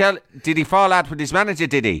he fall out with his manager,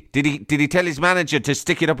 did he? Did he tell his manager to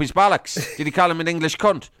stick it up his bollocks? Did he call him an English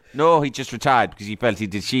cunt? No, he just retired because he felt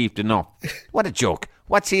he'd achieved enough. What a joke.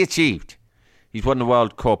 What's he achieved? He's won the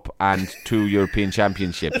World Cup and 2 European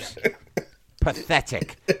Championships.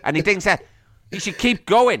 Pathetic. And he thinks that you should keep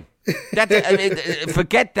going.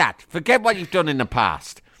 Forget that. Forget what you've done in the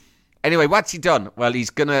past. Anyway, what's he done? Well,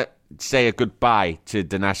 he's going to say a goodbye to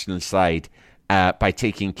the national side by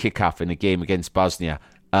taking kickoff in a game against Bosnia.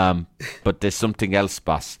 But there's something else,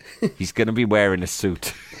 boss. He's going to be wearing a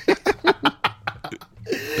suit.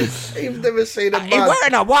 You've never seen a man. He's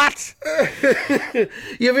wearing a what?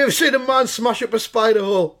 You've ever seen a man smash up a spider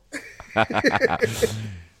hole?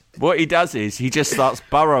 What he does is he just starts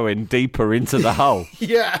burrowing deeper into the hole.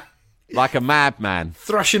 Yeah. Like a madman.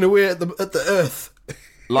 Thrashing away at the earth.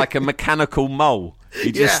 like a mechanical mole.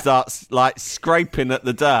 He just starts like scraping at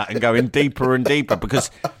the dirt and going deeper and deeper because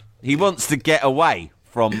he wants to get away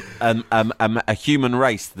from a human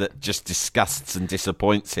race that just disgusts and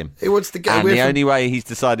disappoints him. He wants to get and away the from... only way he's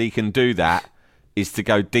decided he can do that is to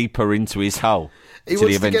go deeper into his hole. He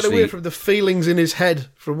wants to get away from the feelings in his head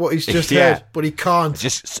from what he's just heard, but he can't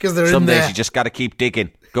because they're in there. Some days you just got to keep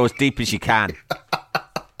digging. Go as deep as you can.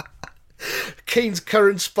 Keane's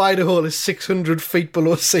current spider hole is 600 feet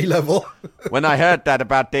below sea level. When I heard that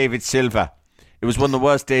about David Silva, it was one of the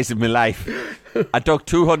worst days of my life. I dug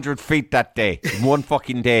 200 feet that day, in one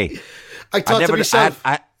fucking day. I thought to myself,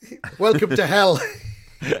 welcome to hell.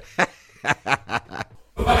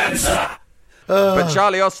 But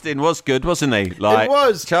Charlie Austin was good, wasn't he? Like, it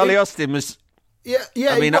was. Charlie Austin was... Yeah.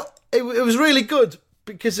 I mean, it was really good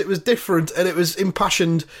because it was different and it was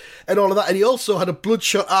impassioned and all of that. And he also had a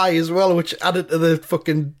bloodshot eye as well, which added to the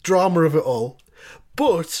fucking drama of it all.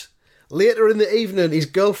 But later in the evening, his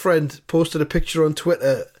girlfriend posted a picture on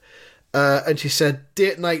Twitter and she said,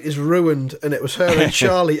 date night is ruined. And it was her and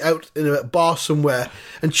Charlie out in a bar somewhere.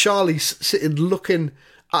 And Charlie's sitting looking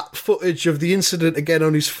at footage of the incident again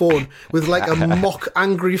on his phone with like a mock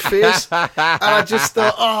angry face. And I just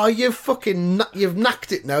thought, oh, you've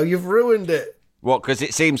knacked it now. You've ruined it. What, because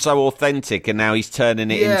it seems so authentic and now he's turning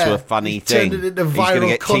it into a funny thing. Turned it into viral he's going to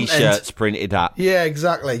get content. T-shirts printed up. Yeah,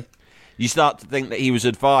 exactly. You start to think that he was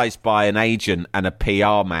advised by an agent and a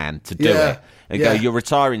PR man to do it. And go, you're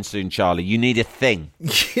retiring soon, Charlie. You need a thing.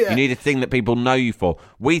 Yeah. You need a thing that people know you for.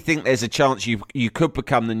 We think there's a chance you could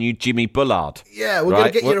become the new Jimmy Bullard. Yeah, we're going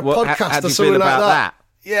to get you a podcast how do or you something feel like about that.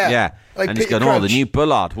 Yeah. Like and he's Peter going, Crouch. the new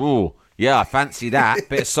Bullard. Ooh, yeah, I fancy that.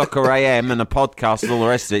 Bit of Soccer AM and a podcast and all the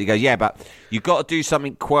rest of it. You go, yeah, but you've got to do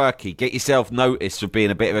something quirky. Get yourself noticed for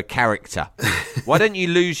being a bit of a character. Why don't you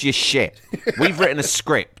lose your shit? We've written a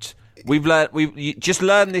script. You just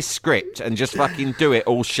learn this script and just fucking do it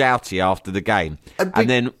all shouty after the game, and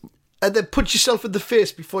then punch yourself in the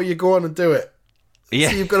face before you go on and do it. Yeah,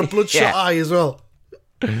 so you've got a bloodshot eye as well.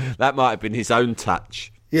 That might have been his own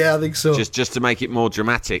touch. Yeah, I think so. Just to make it more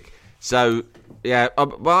dramatic. So yeah, I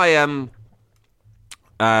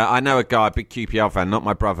know a guy, a big QPR fan, not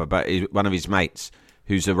my brother, but one of his mates,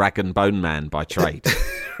 who's a rag and bone man by trade,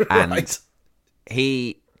 right.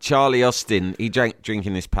 And Charlie Austin, he drink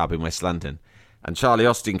in this pub in West London, and Charlie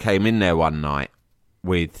Austin came in there one night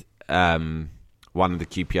with one of the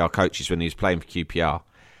QPR coaches when he was playing for QPR,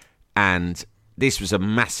 and this was a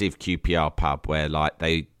massive QPR pub where like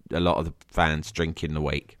a lot of the fans drink in the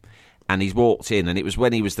week, and he's walked in, and it was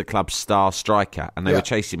when he was the club's star striker, and they were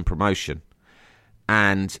chasing promotion,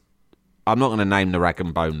 and I'm not going to name the rag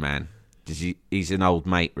and bone man because he's an old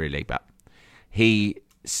mate really, but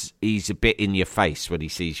he's a bit in your face when he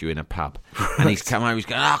sees you in a pub. And he's come home, he's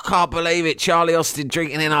going, I can't believe it, Charlie Austin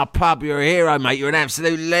drinking in our pub. You're a hero, mate. You're an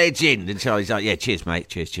absolute legend. And Charlie's like, yeah, cheers, mate.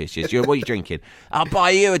 Cheers. What are you drinking? I'll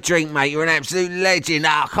buy you a drink, mate. You're an absolute legend.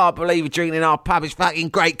 I can't believe you're drinking in our pub. It's fucking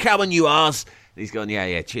great. Come on, you arse. And he's gone,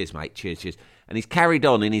 yeah, cheers, mate. Cheers. And he's carried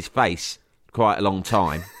on in his face quite a long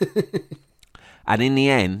time. And in the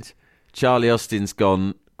end, Charlie Austin's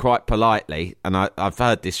gone quite politely, and I've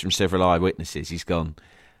heard this from several eyewitnesses. He's gone,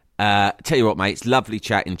 tell you what, mate, it's lovely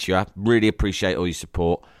chatting to you. Really appreciate all your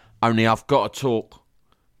support. Only I've got to talk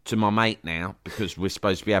to my mate now because we're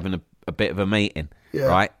supposed to be having a bit of a meeting,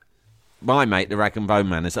 right? My mate, the rag and bone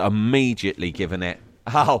man, has immediately given it,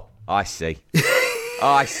 oh, I see.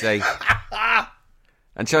 I see.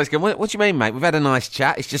 And Charlie's going, what do you mean, mate? We've had a nice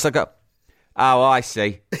chat. It's just like oh, I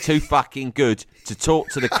see. Too fucking good to talk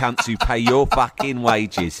to the cunts who pay your fucking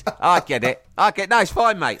wages. I get it. No, it's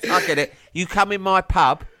fine, mate. I get it. You come in my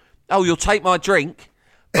pub. Oh, you'll take my drink.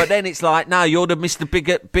 But then it's like, no, you're the Mr.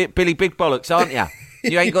 Billy Big Bollocks, aren't you?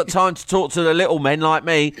 You ain't got time to talk to the little men like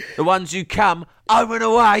me. The ones who come home and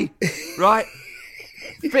away, right?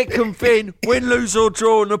 Thick and thin, win, lose or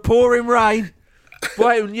draw in the pouring rain.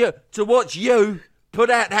 Waiting to watch you put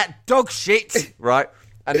out that dog shit, right?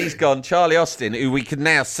 And he's gone, Charlie Austin, who we can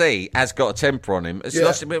now see has got a temper on him. Has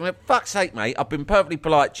lost him. Fuck's sake, mate, I've been perfectly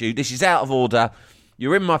polite to you. This is out of order.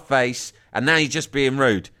 You're in my face, and now you're just being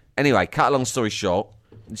rude. Anyway, cut a long story short,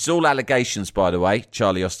 it's all allegations, by the way,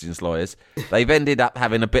 Charlie Austin's lawyers. They've ended up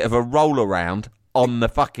having a bit of a roll around on the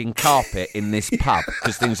fucking carpet in this pub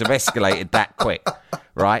because things have escalated that quick,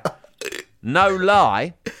 right? No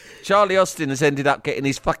lie, Charlie Austin has ended up getting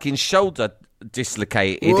his fucking shoulder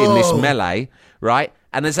dislocated in this melee, right?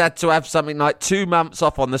 And has had to have something like 2 months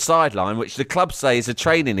off on the sideline, which the club say is a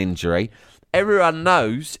training injury. Everyone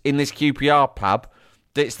knows in this QPR pub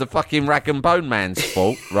that it's the fucking rag and bone man's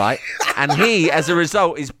fault, right? And he, as a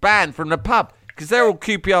result, is banned from the pub because they're all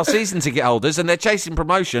QPR season ticket holders and they're chasing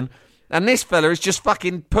promotion. And this fella has just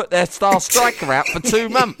fucking put their star striker out for 2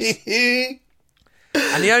 months.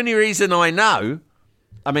 And the only reason I know,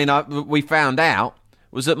 we found out,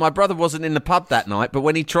 was that my brother wasn't in the pub that night, but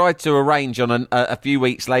when he tried to arrange on a few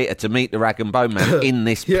weeks later to meet the Rag and Bone Man in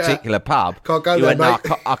this particular pub, can't go he there, went, mate.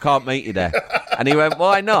 "No, I can't meet you there." And he went,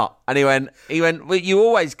 "Why not?" And he went, "Well, you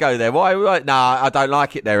always go there. Why?" No, I don't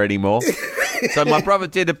like it there anymore. So my brother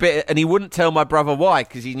did a bit, and he wouldn't tell my brother why,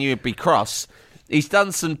 because he knew he'd be cross. He's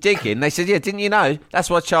done some digging. They said, "Yeah, didn't you know? That's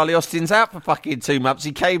why Charlie Austin's out for fucking 2 months.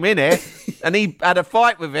 He came in here, and he had a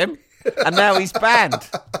fight with him, and now he's banned."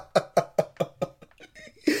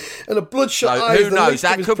 And a bloodshot So eye. who knows?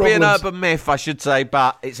 That could be an urban myth, I should say,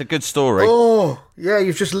 but it's a good story. Oh, yeah,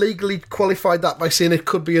 you've just legally qualified that by saying it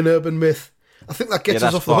could be an urban myth. I think that gets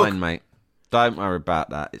us off the hook. That's fine, mate. Don't worry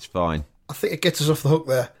about that. It's fine. I think it gets us off the hook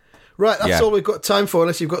there. Right, that's all we've got time for,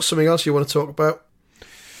 unless you've got something else you want to talk about.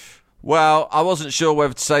 Well, I wasn't sure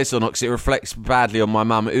whether to say so or not because it reflects badly on my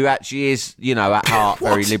mum, who actually is, at heart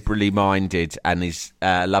very liberally minded and is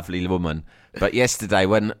a lovely woman. But yesterday,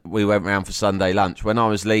 when we went round for Sunday lunch, when I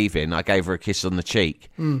was leaving, I gave her a kiss on the cheek,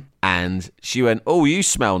 and she went, "Oh, you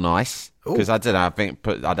smell nice." Because I don't know, I think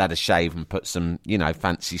I'd had a shave and put some,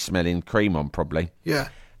 fancy smelling cream on probably. Yeah.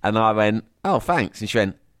 And I went, "Oh, thanks." And she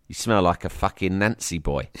went, "You smell like a fucking Nancy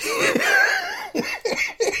boy."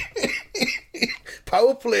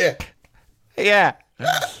 Power player. Yeah.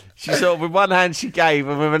 She sort of, with one hand she gave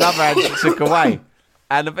and with another hand she took away.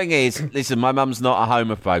 And the thing is, listen, my mum's not a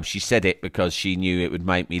homophobe. She said it because she knew it would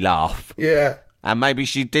make me laugh. Yeah. And maybe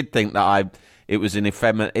she did think that it was a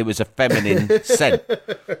feminine scent.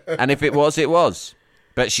 And if it was, it was.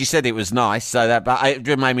 But she said it was nice, but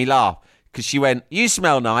it made me laugh. Because she went, "You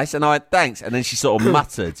smell nice." And I went, "Thanks." And then she sort of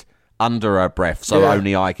muttered under her breath, so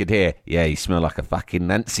only I could hear, "Yeah, you smell like a fucking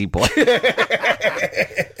Nancy boy."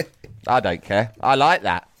 I don't care. I like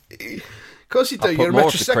that. Of course you do. I'll You're put a more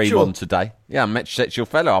of the cream on metrosexual. today. Yeah, I'm a metrosexual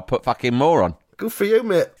fellow. I'll put fucking more on. Good for you,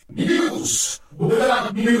 mate. News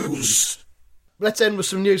without news. Let's end with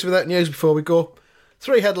some news without news before we go.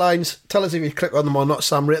 3 headlines. Tell us if you click on them or not.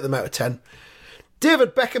 Sam, rate them out of 10.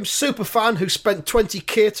 David Beckham superfan who spent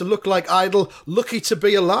 20k to look like Idol, lucky to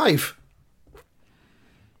be alive.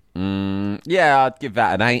 Yeah, I'd give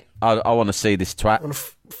that an 8. I want to see this twat.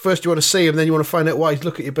 First you want to see him, then you want to find out why he's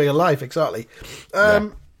lucky to be alive. Exactly.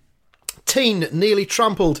 Teen nearly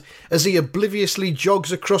trampled as he obliviously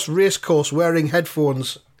jogs across racecourse wearing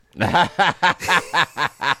headphones. Yeah,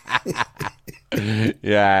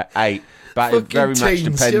 8. But Fucking very much teens,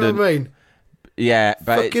 dependent. you know what I mean? Yeah,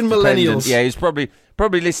 but Fucking it's millennials. dependent. Yeah, he's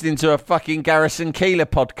probably listening to a fucking Garrison Keillor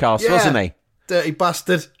podcast, wasn't he? Dirty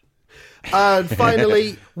bastard. And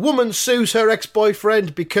finally, woman sues her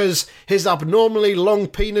ex-boyfriend because his abnormally long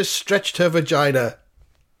penis stretched her vagina.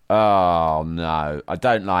 Oh no, I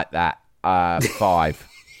don't like that. 5.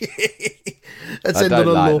 Let's I end on a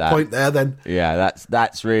don't like low that. point there then. Yeah,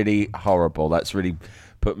 that's really horrible. That's really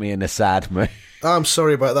put me in a sad mood. I'm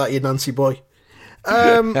sorry about that, you Nancy boy.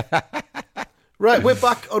 Right, we're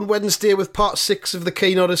back on Wednesday with part 6 of the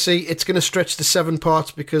Keen Odyssey. It's going to stretch to 7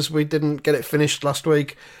 parts because we didn't get it finished last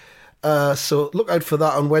week. So look out for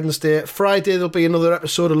that on Wednesday. Friday there'll be another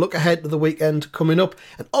episode, a look ahead to the weekend coming up.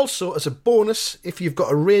 And also, as a bonus, if you've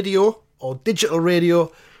got a radio or digital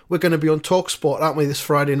radio, we're going to be on TalkSport, aren't we, this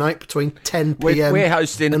Friday night between 10 p.m. We're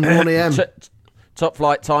hosting and 1 a.m. Top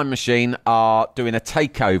Flight Time Machine are doing a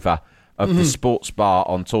takeover of the sports bar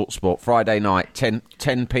on TalkSport Friday night, 10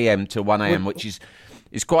 p.m. to 1 a.m., which is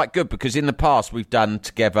quite good because in the past we've done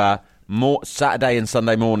together more Saturday and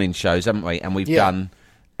Sunday morning shows, haven't we? And we've done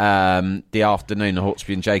the afternoon, the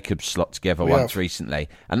Hawksby and Jacobs slot together once recently.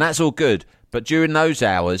 And that's all good. But during those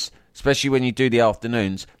hours, especially when you do the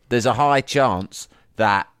afternoons, there's a high chance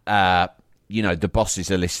that, the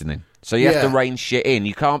bosses are listening. So you have to rein shit in.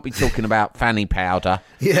 You can't be talking about fanny powder.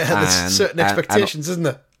 Yeah, there's certain expectations, isn't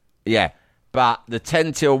there? Yeah, but the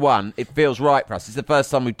 10 till 1, it feels right for us. It's the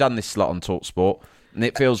first time we've done this slot on TalkSport, and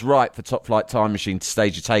it feels right for Top Flight Time Machine to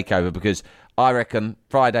stage a takeover because I reckon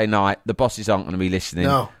Friday night, the bosses aren't going to be listening.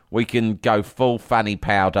 No. We can go full fanny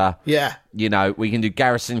powder. Yeah. We can do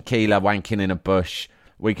Garrison Keillor wanking in a bush.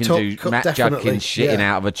 We can do Matt Judkins shitting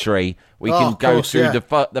out of a tree. We can go through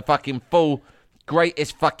the fucking full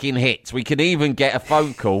greatest fucking hits. We can even get a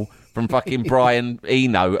phone call from fucking Brian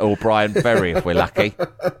Eno or Brian Ferry if we're lucky.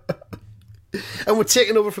 And we're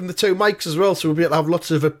taking over from the 2 mics as well, so we'll be able to have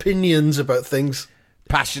lots of opinions about things.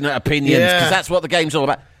 Passionate opinions, because that's what the game's all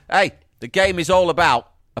about. Hey, the game is all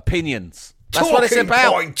about opinions. That's what it's Talking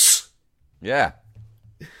about. points. Yeah.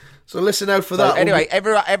 So listen out for that. Anyway,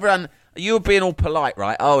 everyone, You were being all polite,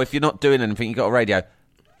 right? Oh, if you're not doing anything, you got a radio.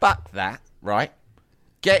 Fuck that, right?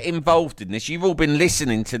 Get involved in this. You've all been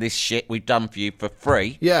listening to this shit we've done for you for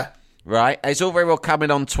free. Yeah. Right? It's all very well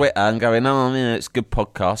coming on Twitter and going, oh, yeah, it's a good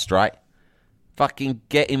podcast, right? Fucking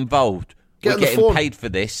get involved. We're getting paid for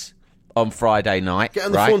this on Friday night. Get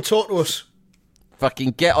on the phone, talk to us.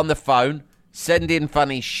 Fucking get on the phone, send in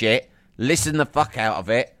funny shit, listen the fuck out of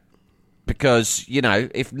it. Because, you know,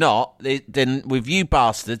 if not, then with you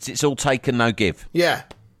bastards, it's all take and no give. Yeah.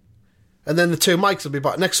 And then the two mics will be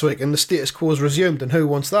back next week and the status quo is resumed, and who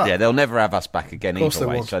wants that? Yeah, they'll never have us back again either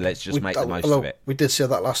way, so let's just make the most of it. We did say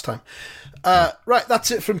that last time. Right,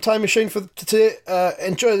 that's it from Time Machine for today.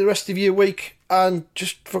 Enjoy the rest of your week and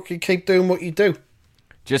just fucking keep doing what you do.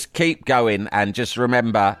 Just keep going and just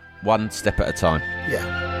remember, one step at a time.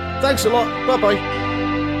 Yeah. Thanks a lot. Bye-bye.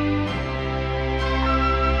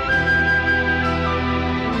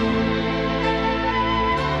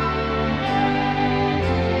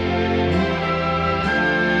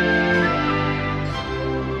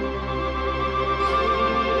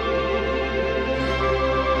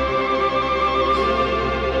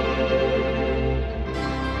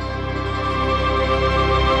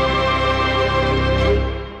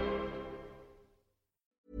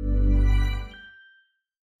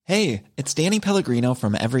 Hey, it's Danny Pellegrino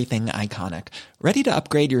from Everything Iconic. Ready to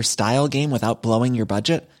upgrade your style game without blowing your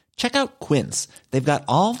budget? Check out Quince. They've got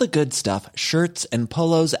all the good stuff, shirts and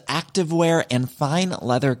polos, activewear, and fine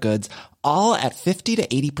leather goods, all at 50 to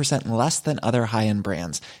 80% less than other high-end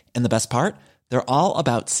brands. And the best part? They're all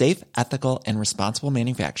about safe, ethical, and responsible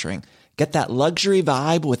manufacturing. Get that luxury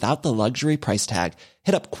vibe without the luxury price tag.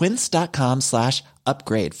 Hit up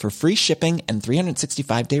quince.com/upgrade for free shipping and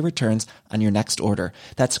 365-day returns on your next order.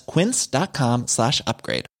 That's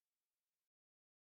quince.com/upgrade.